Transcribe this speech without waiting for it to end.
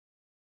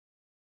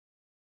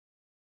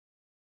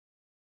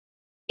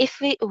if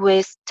we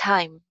waste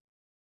time,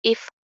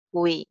 if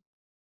we,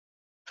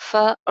 फ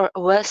और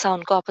व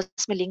साउंड को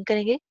आपस में लिंक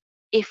करेंगे,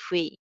 if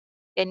we,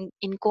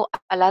 इनको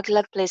अलग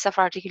अलग प्लेस ऑफ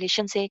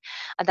आर्टिकुलेशन से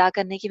अदा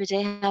करने की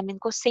बजाय हम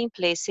इनको सेम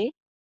प्लेस से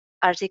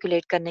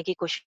आर्टिकुलेट करने की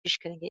कोशिश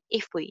करेंगे.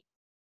 If we,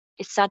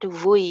 it's not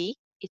we,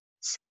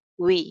 it's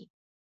we.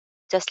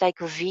 Just like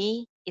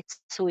we, it's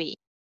we.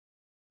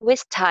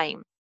 Waste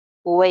time,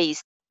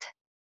 waste,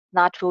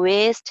 not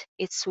waste,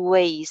 it's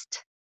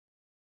waste.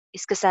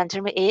 इसके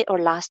सेंटर में ए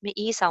और लास्ट में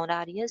ई साउंड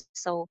आ रही है,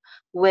 सो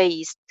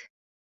वेस्ट,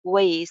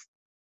 वेस्ट.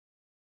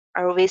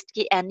 और वेस्ट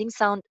की एंडिंग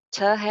साउंड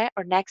ठ है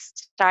और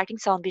नेक्स्ट स्टार्टिंग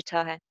साउंड भी ठ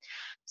है,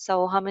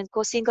 सो हम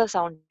इनको सिंगल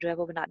साउंड जो है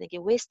वो बना देंगे.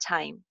 Waste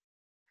time,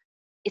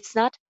 it's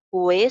not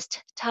waste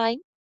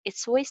time,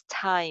 it's waste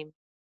time.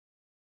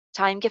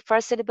 Time के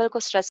फर्स्ट सिलेबल को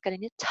स्ट्रेस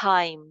करेंगे,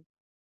 time.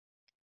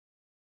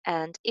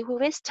 And if we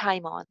waste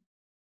time on,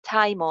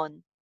 time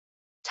on.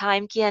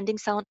 Time की एंडिंग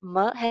साउंड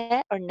म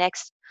है और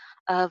नेक्स्ट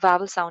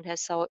वावल साउंड है,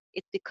 so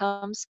it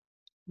becomes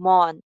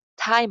mon,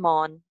 time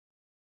on.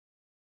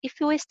 If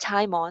you waste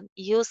time on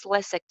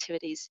useless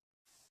activities,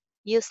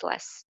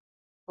 useless.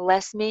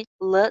 Less में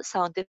ल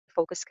sound पे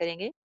focus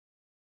करेंगे,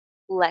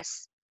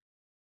 less.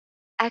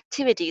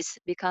 Activities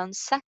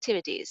becomes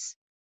activities.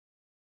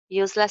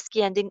 Useless की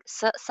एंडिंग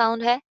स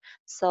साउंड है,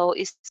 so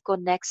इसको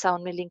नेक्स्ट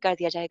साउंड में लिंक कर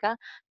दिया जाएगा.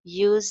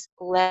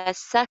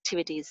 Useless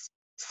activities,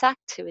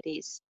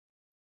 activities,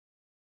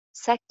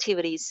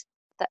 activities.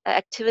 The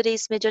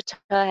activities में जो ठ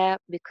है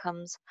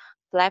becomes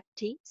flap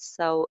T,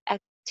 so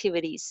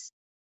activities,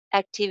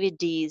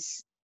 activities.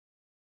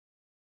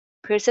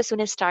 फिर से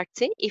सुने स्टार्ट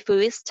से. If we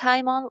waste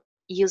time on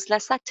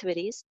useless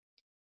activities,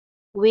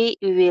 we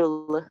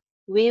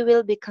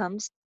will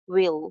becomes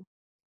will,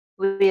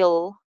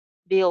 will,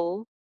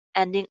 will.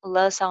 ending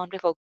ल साउंड पे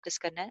फोकस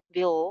करना है,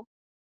 will.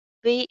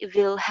 We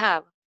will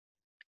have,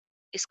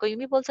 इसको यूं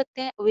भी बोल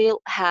सकते हैं, will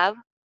have,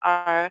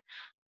 और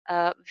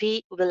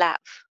we will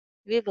have,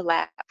 we will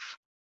have.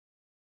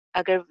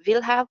 अगर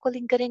will have को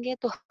लिंक करेंगे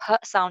तो ह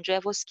साउंड जो है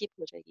वो स्किप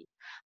हो जाएगी.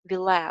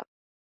 will have,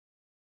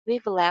 we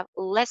will have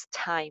less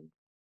time,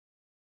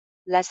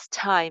 less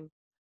time.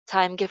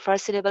 Time के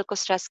फर्स्ट सिलेबल को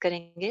स्ट्रेस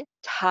करेंगे,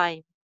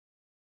 टाइम.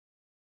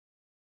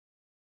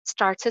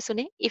 स्टार्ट से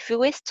सुने. If you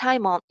waste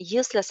time on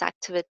useless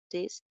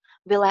activities,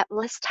 we'll have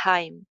less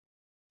time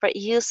for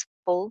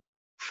useful.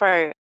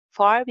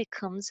 For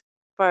becomes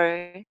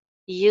for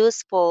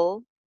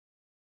useful.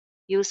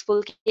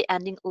 Useful की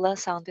ending ल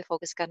sound पे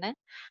focus करना है.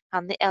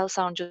 हमने एल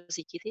साउंड जो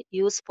सीखी थी,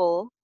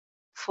 useful,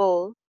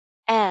 full,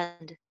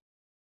 and.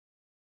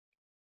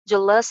 जो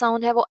ल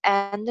साउंड है वो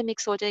एंड में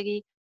मिक्स हो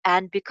जाएगी,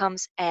 and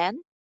becomes an,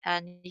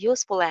 and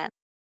useful and,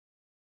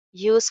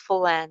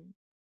 useful and.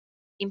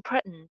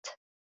 Important,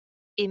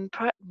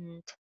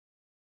 important.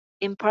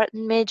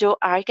 Important में जो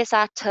R के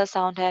साथ ठ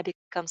साउंड है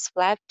becomes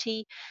flap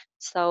T,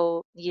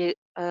 so ये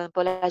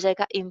बोला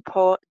जाएगा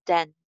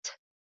important.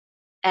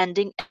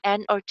 Ending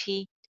N और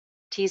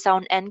T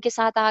साउंड N के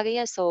साथ आ गई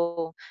है,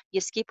 so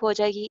ये स्किप हो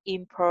जाएगी,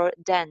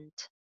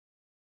 important,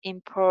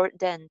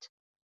 important.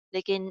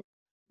 लेकिन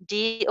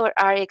D और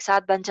R एक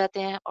साथ बन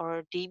जाते हैं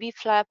और D भी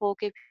फ्लैप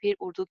होके फिर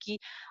उर्दू की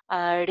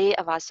रे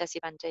आवाज जैसी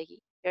बन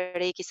जाएगी,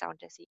 रे की साउंड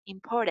जैसी.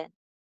 Important,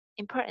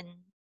 important.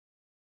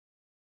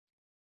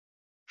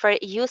 For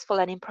useful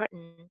and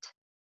important.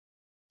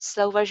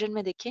 Slow version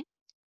में देखिए.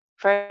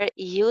 For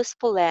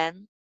useful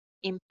and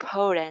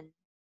important.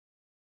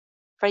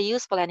 For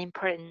useful and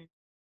important.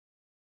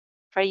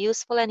 For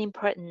useful and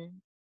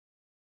important.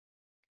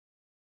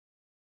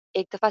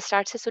 एक दफा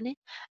स्टार्ट से सुने.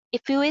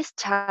 If you waste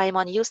time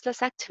on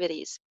useless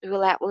activities, you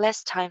will have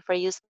less time for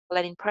useful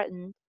and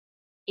important,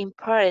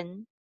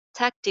 important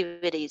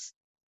activities.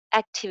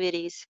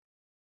 Activities.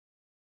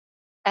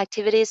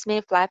 Activities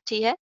में flap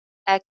T है.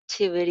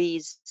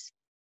 Activities.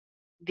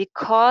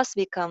 Because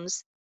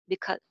becomes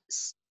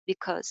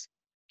because.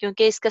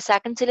 क्योंकि इसका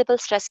second syllable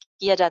stress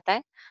किया जाता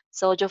है,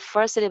 so जो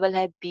फर्स्ट सिलेबल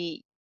है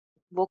B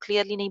वो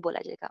क्लियरली नहीं बोला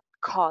जाएगा.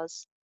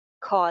 Cause,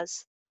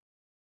 cause.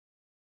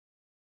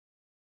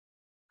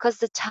 Cause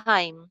the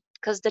time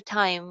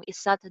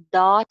is not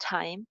the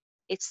time,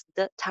 it's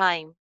the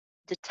time,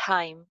 the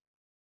time.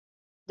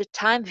 The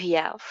time we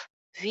have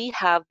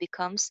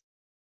becomes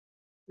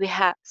we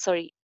have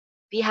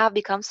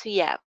becomes we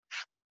have.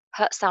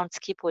 ह साउंड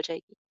स्किप हो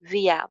जाएगी,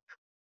 we have.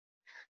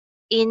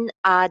 In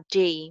a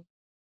day,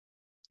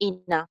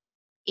 in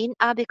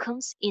a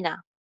becomes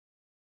ina.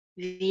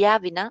 We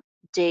have in a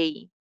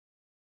day.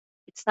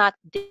 It's not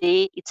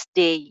day, it's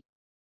day.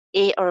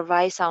 A और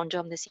Y sound जो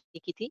हमने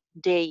सीखी थी,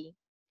 day.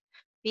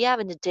 We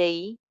have in a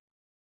day,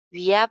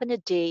 we have in a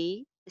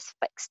day is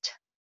fixed,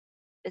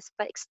 is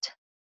fixed,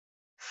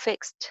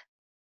 fixed.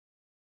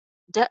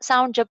 The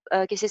sound जब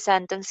किसी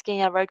sentence के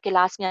या word के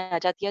लास्ट में आ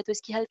जाती है तो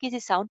इसकी हल्की सी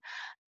साउंड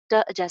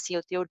ट जैसी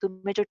होती है. उर्दू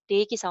में जो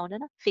टे की साउंड है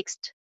ना,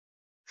 फिक्स्ड,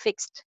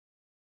 फिक्स्ड.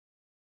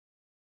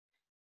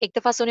 एक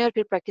दफा सुने और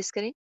फिर प्रैक्टिस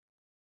करें.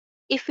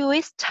 If you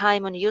waste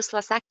time on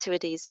useless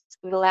activities,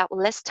 we will have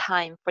less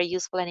time for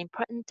useful and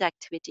important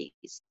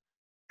activities.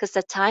 Because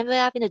the time we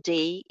have in a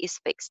day is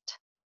fixed.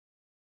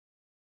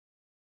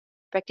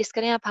 Practice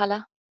करें आप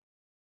हाला.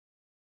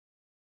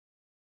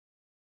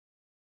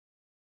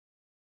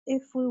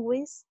 If we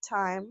waste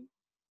time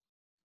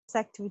on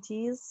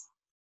activities,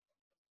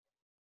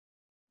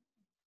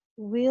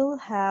 we'll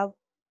have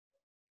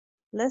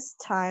less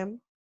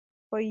time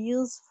for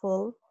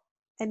useful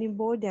and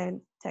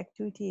important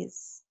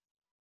activities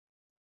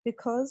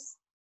because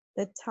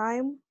the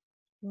time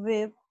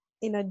we've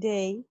in a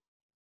day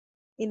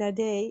in a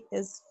day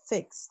is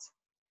fixed.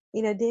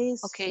 In a day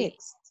is okay,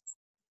 fixed.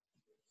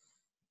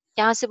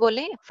 यहाँ से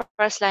बोलें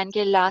first line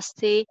के last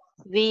से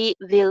we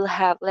will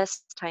have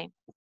less time.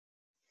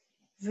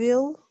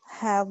 We'll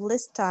have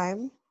less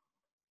time.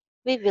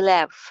 We will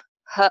have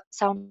ह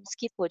sound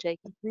skip हो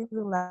जाएगी. We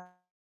will have.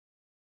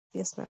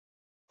 Yes, ma'am.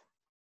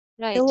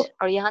 Right, We'll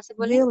और यहाँ से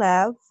बोलें we'll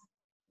have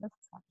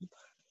less time.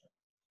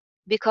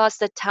 because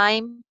the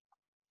time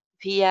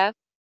we have.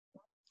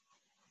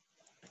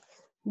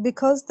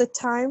 Because the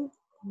time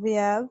we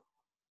have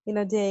in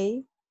a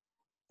day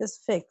is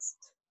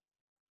fixed.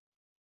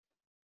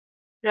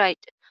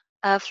 Right.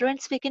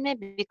 Fluent speaking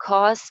में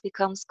because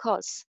becomes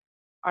cause,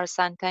 or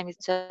sometimes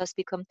it just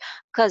become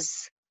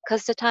cause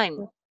the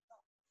time,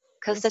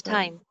 cause the Yes,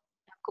 time. ma'am.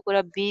 आपको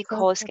पूरा be Because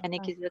cause the कहने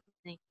time. की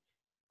जरूरत नहीं.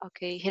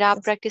 Okay, फिर आप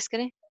Yes. Practice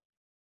करें.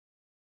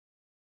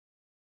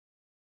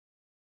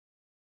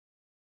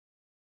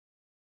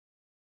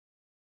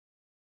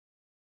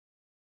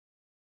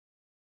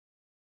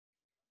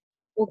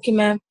 Okay,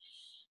 ma'am.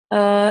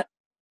 Uh,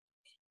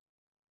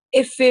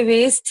 if we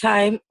waste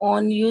time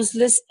on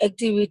useless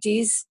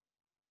activities,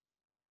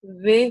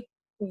 we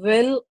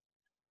will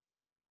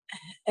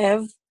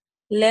have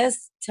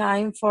less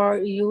time for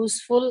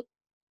useful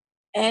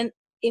and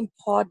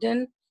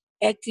important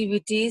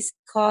activities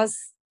because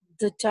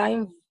the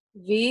time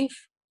we've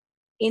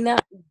in a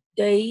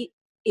day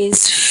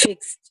is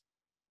fixed.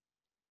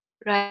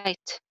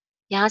 Right.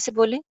 यहाँ से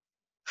बोलें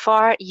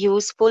for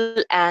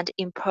useful and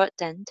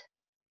important.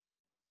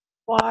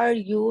 For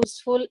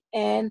useful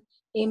and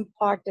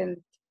important.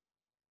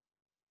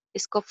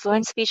 इसको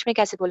fluent speech में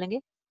कैसे बोलेंगे?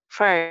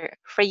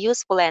 For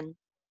useful and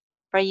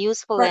for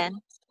useful For and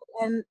useful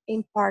and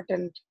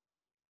important.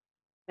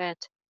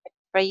 right.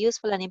 For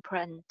useful and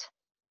important.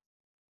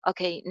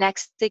 Okay,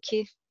 next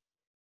देखिए.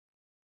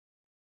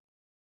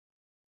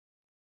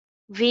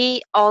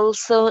 We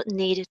also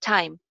need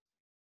time.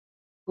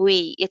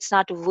 We, it's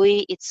not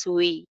we, it's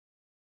we.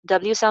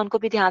 W sound को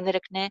भी ध्यान में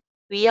रखना है.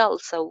 We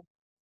also.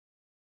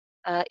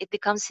 It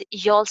becomes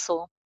y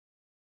also.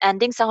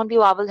 Ending sound भी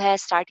vowel है,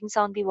 starting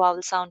sound भी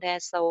vowel sound है,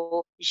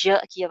 so य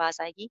की आवाज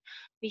आएगी.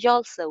 We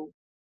also.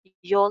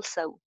 You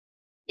also.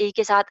 ए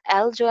के साथ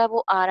L जो है वो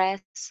आ रहा है,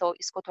 so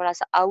इसको थोड़ा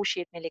सा आउ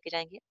शेप में लेके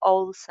जाएंगे.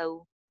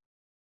 Also.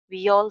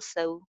 We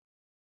also.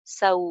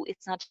 So,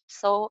 it's not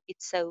so,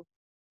 it's so.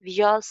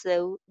 We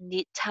also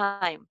need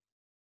time.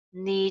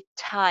 Need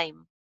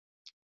time.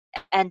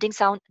 Ending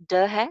sound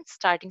ड है,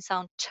 starting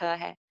sound ठ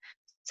है.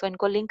 So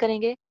इनको लिंक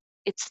करेंगे.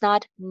 It's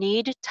not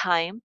need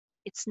time,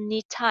 it's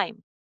need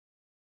time.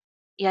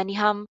 यानी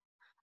हम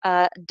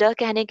ड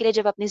कहने के लिए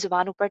जब अपनी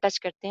जुबान ऊपर टच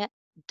करते हैं,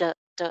 ड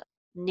ड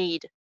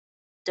नीड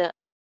ड,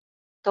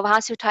 तो वहां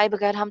से उठाए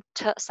बगैर हम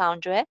ठ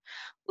साउंड जो है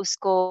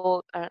उसको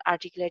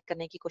आर्टिकुलेट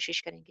करने की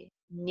कोशिश करेंगे.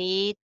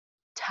 Need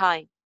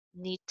time,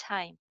 need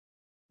time.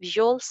 We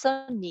also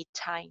need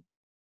time.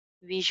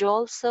 We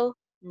also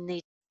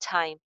need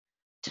time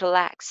to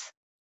relax.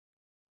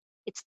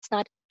 It's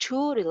not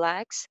to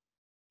relax,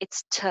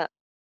 it's to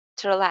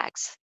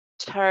relax.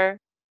 To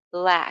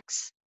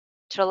relax.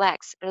 To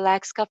relax.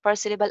 Relax का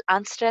first syllable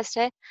unstressed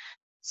है,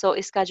 so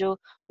इसका जो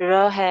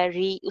र है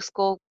री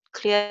उसको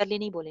clearly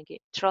नहीं बोलेंगे.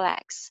 To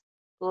relax.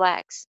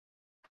 Relax.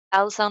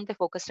 L sound पे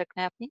focus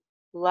रखना है अपनी.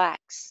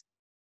 Relax.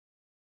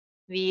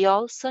 We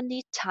also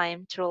need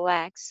time to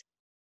relax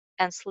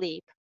and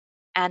sleep.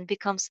 And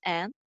becomes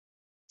an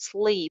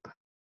sleep.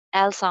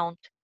 L sound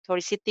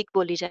थोड़ी सी thick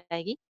बोली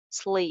जाएगी.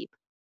 Sleep.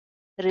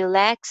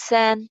 Relax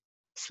and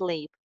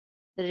sleep.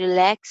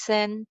 Relax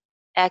and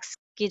X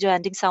की जो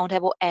ending sound है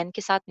वो N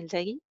के साथ मिल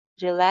जाएगी.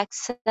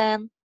 Relax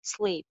and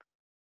sleep.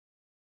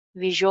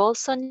 We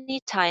also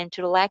need time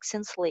to relax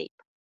and sleep.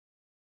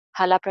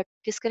 हाला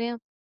प्रैक्टिस करें आप.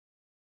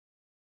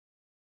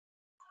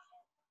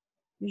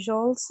 We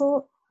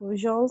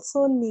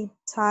also need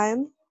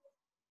time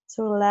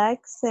to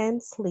relax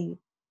and sleep.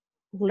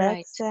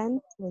 Relax Right. and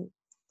sleep.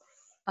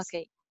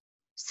 Okay.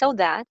 So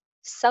that,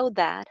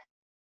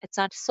 it's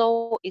not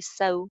so, is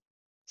so.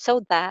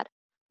 So that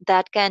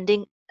का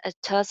ending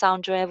थ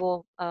sound जो है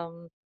वो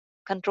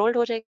controlled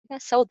हो जाएगा.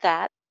 So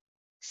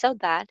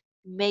that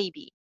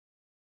maybe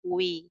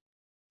we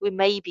we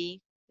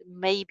maybe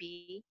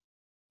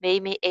may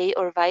में a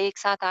और y एक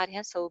साथ आ रहे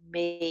हैं, so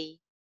maybe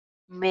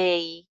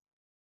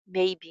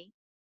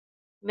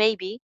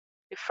maybe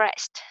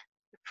refreshed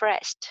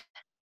refreshed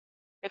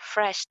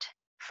refreshed.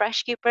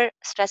 Fresh के ऊपर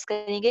स्ट्रेस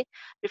करेंगे.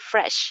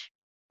 रिफ्रेश,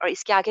 और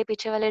इसके आगे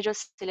पीछे वाले जो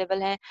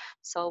सिलेबल हैं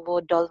सो वो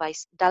डल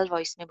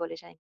वॉइस में बोले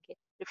जाएंगे.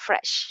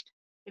 Refreshed,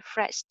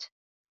 refreshed.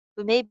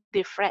 We may be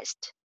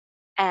refreshed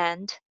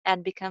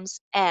and becomes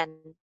an.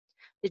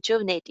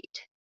 Rejuvenated,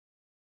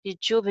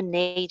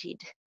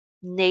 rejuvenated,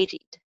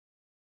 nated,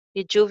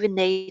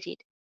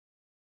 rejuvenated.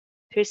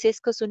 फिर से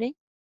इसको सुने.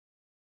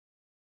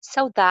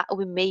 so that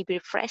we may be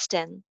refreshed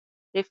and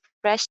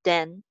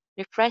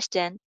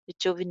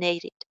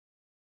rejuvenated.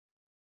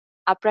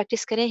 आप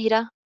प्रैक्टिस करें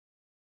हीरा.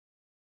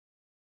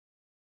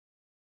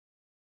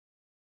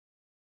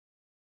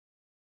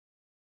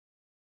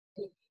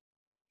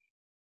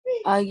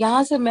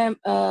 यहाँ से ma'am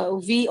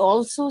we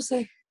also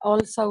say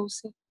also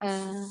say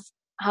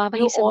हाँ यू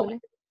वहीं से बोले.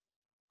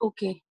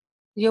 Okay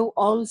you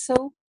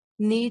also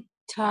need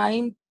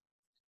time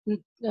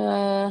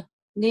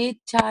need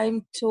time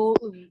to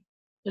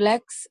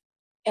relax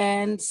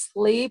and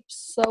sleep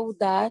so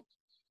that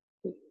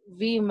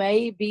we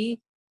may be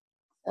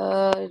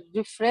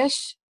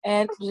refreshed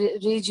and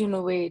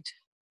rejuvenate.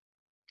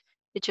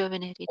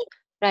 Rejuvenated.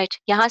 Right,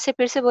 यहाँ से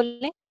फिर से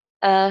बोलें.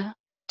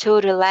 To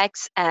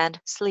relax and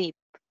sleep.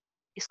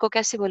 इसको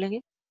कैसे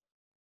बोलेंगे?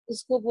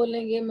 इसको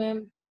बोलेंगे मैम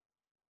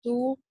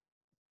टू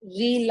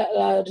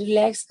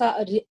रिलैक्स का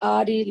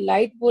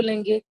लाइट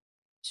बोलेंगे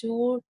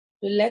to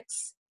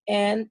relax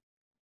and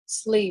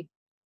sleep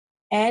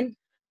and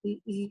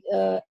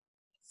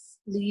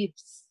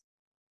स्लीप्स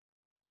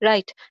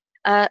right.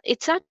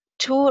 It's not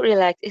to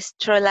relax, it's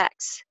to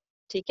relax.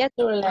 ठीक है.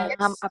 टू हम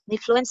रिलैक्स अपनी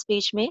फ्लुएंट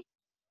स्पीच में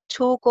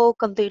टू को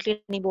completely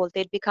नहीं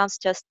बोलते. It becomes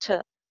just to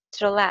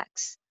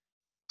relax,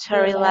 to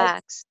to relax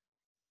relax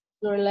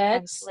to and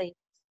relax sleep.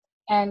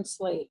 And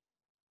sleep.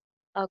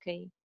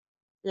 Okay.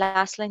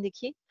 Last line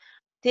देखिए.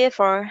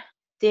 Therefore,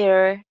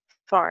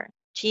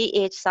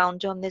 GH sound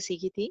जो हमने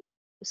सीखी थी,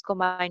 उसको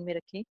माइंड में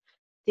रखें.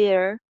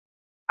 There,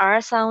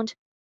 R sound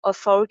और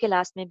for के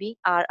लास्ट में भी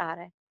R आ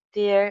रहा है.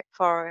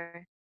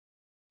 Therefore,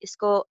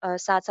 इसको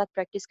साथ साथ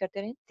प्रैक्टिस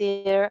करते रहें.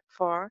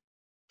 Therefore,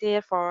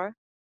 therefore,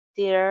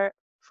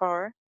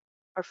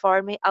 और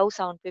for में आउ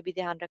साउंड पे भी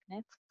ध्यान रखना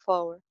है.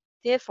 For,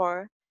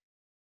 therefore,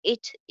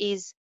 it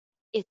is,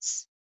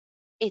 it's,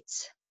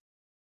 it's,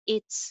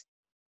 it's,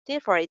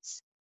 therefore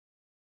it's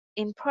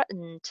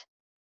important.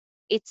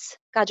 It's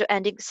का जो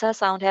एंडिंग सा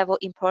साउंड है वो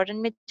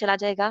important में चला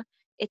जाएगा.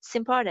 It's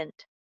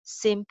important,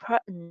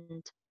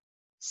 simportant,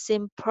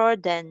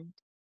 simportant.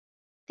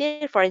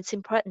 Therefore, it's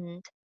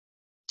important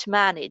to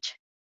manage.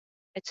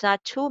 It's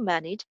not to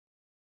manage.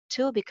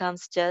 To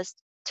becomes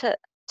just to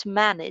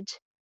manage.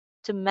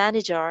 To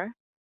manage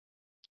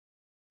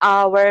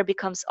our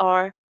becomes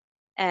or,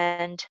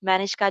 and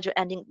manage का जो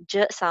ending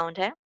j sound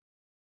है,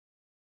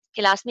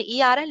 के लास्ट में ई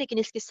आ रहा है, लेकिन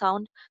इसकी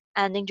साउंड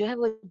एंडिंग जो है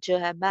वो j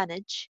है.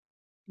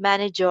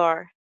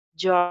 Manager,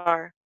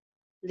 jar,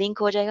 लिंक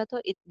हो जाएगा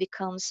तो it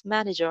becomes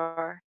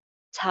manager.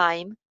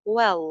 Time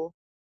well,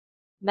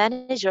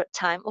 manager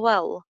time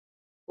well.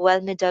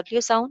 Well में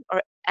w साउंड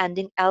और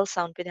ending l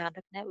साउंड पे ध्यान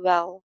रखना है.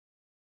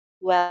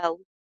 Well.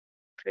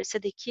 फिर से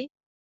देखिए.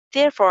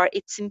 Therefore,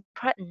 it's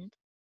important.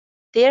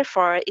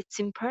 Therefore, it's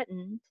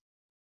important.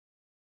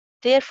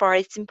 Therefore,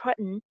 it's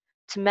important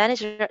to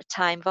manage your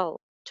time well.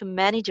 To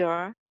manage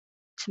your,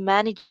 to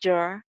manage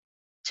your,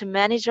 to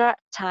manage your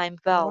time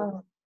well.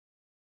 Wow.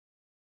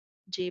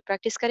 Ji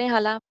practice करें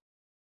हाला.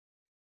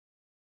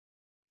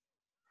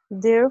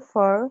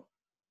 Therefore,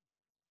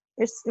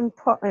 it's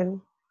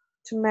important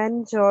to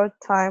manage your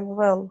time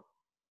well.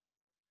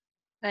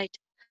 Right.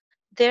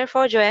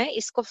 Therefore जो है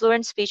इसको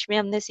fluent speech में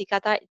हमने सीखा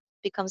था. It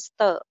becomes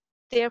the.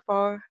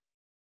 Therefore.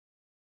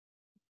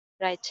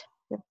 Right.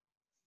 Yeah.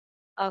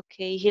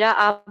 Okay हीरा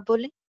आप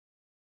बोले.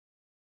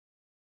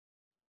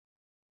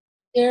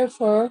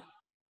 Therefore,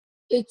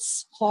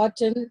 it's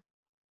important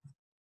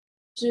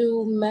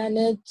to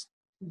manage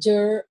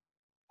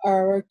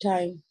our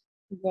time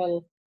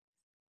well.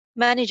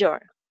 Manager.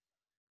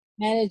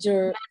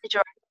 Manager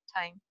Manager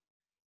time.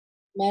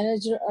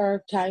 manage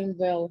our time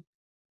well.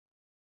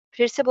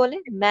 फिर से बोले.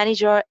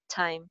 Manager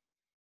time.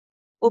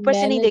 ऊपर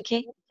से नहीं Manage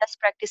देखें, जस्ट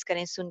प्रैक्टिस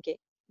करें सुन के.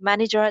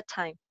 Manager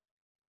time.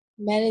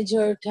 manage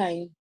your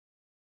time.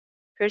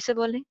 फिर से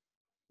बोलें.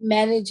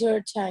 Manage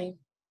your time.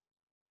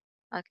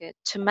 Okay.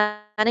 To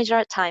manage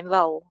our time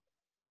well.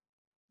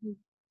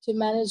 To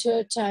manage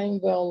your time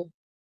well.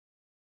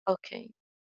 Okay.